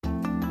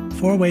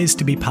4 ways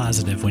to be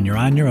positive when you're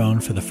on your own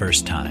for the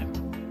first time.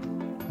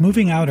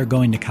 Moving out or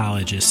going to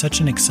college is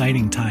such an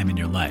exciting time in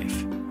your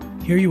life.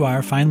 Here you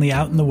are, finally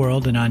out in the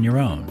world and on your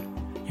own.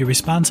 You're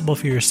responsible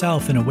for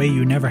yourself in a way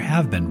you never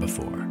have been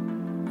before.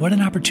 What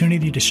an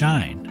opportunity to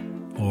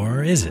shine.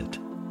 Or is it?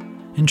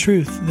 In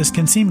truth, this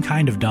can seem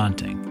kind of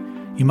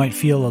daunting. You might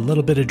feel a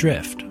little bit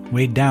adrift,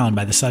 weighed down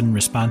by the sudden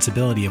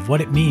responsibility of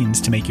what it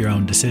means to make your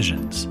own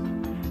decisions.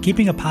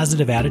 Keeping a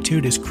positive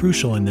attitude is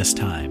crucial in this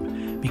time,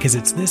 because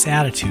it's this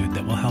attitude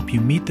that will help you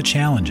meet the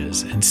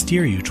challenges and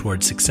steer you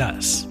toward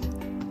success.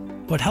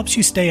 What helps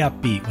you stay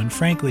upbeat when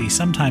frankly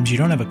sometimes you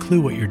don't have a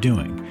clue what you're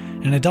doing,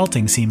 and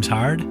adulting seems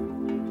hard?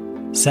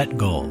 Set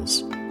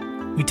goals.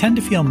 We tend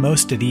to feel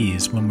most at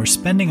ease when we're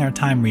spending our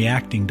time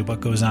reacting to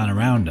what goes on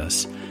around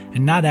us,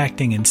 and not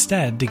acting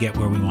instead to get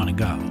where we want to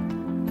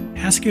go.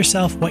 Ask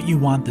yourself what you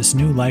want this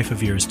new life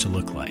of yours to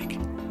look like.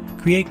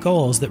 Create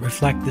goals that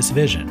reflect this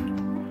vision.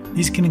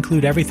 These can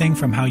include everything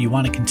from how you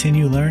want to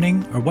continue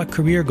learning or what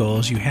career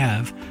goals you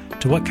have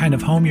to what kind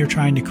of home you're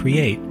trying to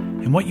create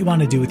and what you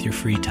want to do with your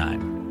free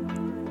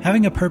time.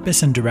 Having a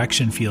purpose and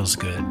direction feels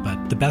good,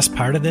 but the best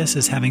part of this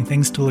is having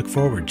things to look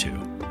forward to.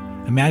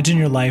 Imagine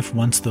your life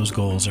once those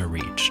goals are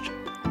reached.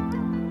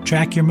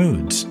 Track your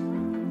moods.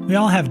 We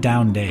all have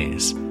down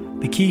days.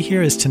 The key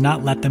here is to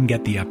not let them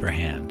get the upper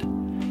hand.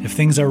 If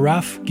things are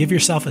rough, give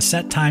yourself a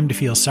set time to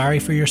feel sorry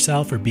for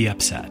yourself or be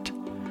upset.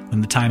 When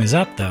the time is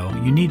up, though,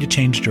 you need to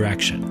change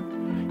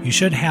direction. You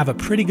should have a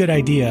pretty good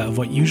idea of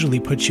what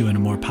usually puts you in a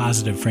more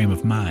positive frame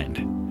of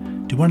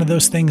mind. Do one of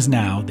those things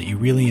now that you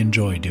really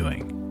enjoy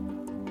doing.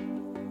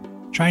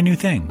 Try new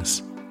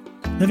things.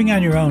 Living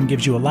on your own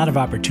gives you a lot of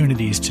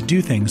opportunities to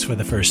do things for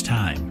the first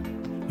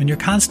time. When you're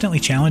constantly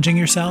challenging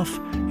yourself,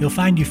 you'll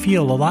find you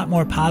feel a lot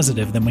more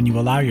positive than when you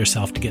allow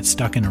yourself to get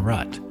stuck in a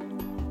rut.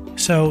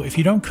 So, if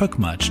you don't cook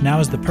much, now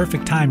is the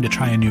perfect time to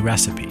try a new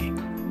recipe.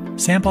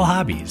 Sample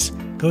hobbies.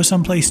 Go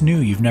someplace new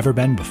you've never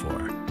been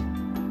before.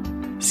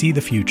 See the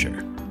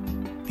future.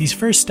 These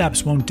first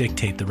steps won't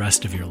dictate the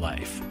rest of your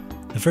life.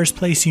 The first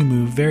place you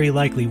move very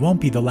likely won't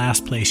be the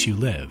last place you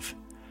live.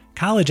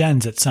 College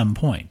ends at some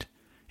point.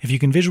 If you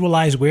can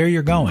visualize where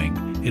you're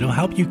going, it'll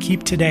help you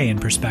keep today in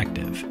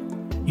perspective.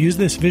 Use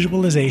this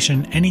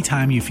visualization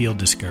anytime you feel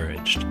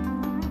discouraged.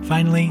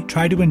 Finally,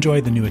 try to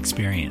enjoy the new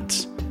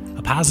experience.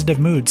 A positive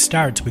mood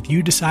starts with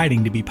you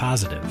deciding to be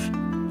positive.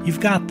 You've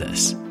got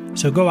this,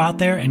 so go out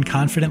there and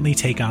confidently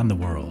take on the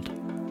world.